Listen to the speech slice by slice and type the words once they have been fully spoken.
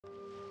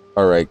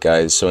Alright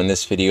guys, so in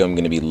this video I'm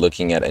going to be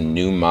looking at a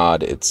new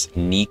mod. It's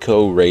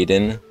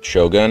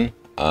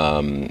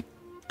nekoraidenshogun,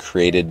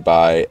 created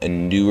by a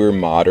newer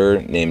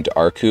modder named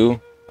Arku.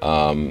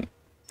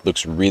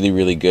 Looks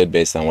really good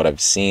based on what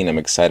I've seen. I'm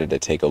excited to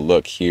take a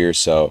look here,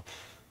 so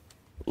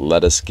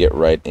let us get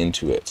right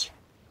into it.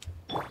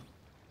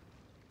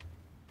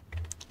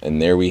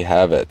 And there we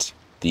have it,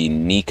 the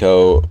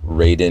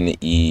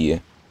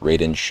nekoraidenei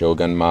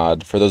raidenshogun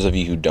mod. For those of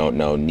you who don't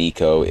know,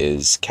 Neko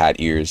is cat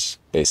ears,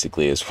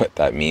 basically is what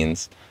that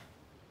means.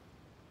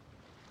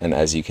 And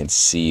as you can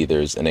see,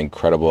 there's an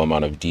incredible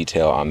amount of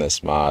detail on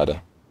this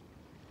mod.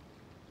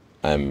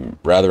 I'm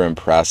rather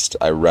impressed.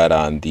 I read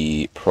on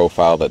the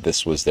profile that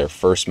this was their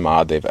first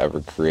mod they've ever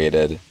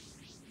created.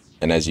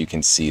 And as you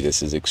can see,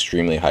 this is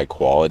extremely high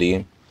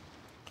quality.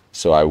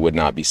 So I would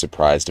not be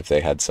surprised if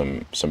they had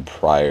some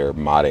prior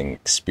modding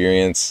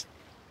experience,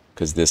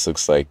 because this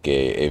looks like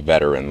a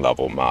veteran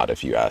level mod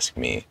if you ask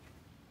me.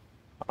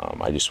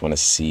 I just want to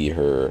see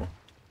her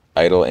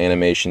idle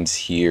animations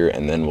here,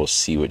 and then we'll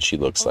see what she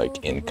looks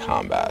like in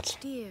combat.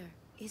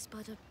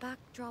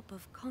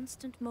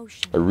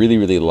 I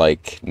really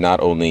like not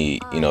only,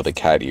 the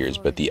cat ears,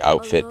 but the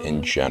outfit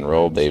in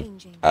general. They've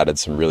added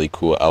some really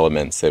cool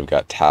elements. They've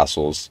got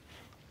tassels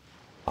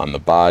on the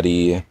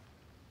body.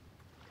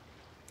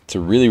 It's a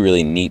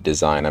really neat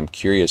design. I'm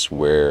curious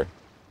where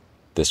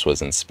this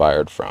was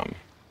inspired from.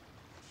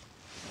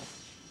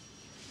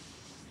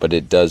 But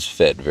it does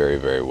fit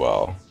very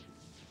well.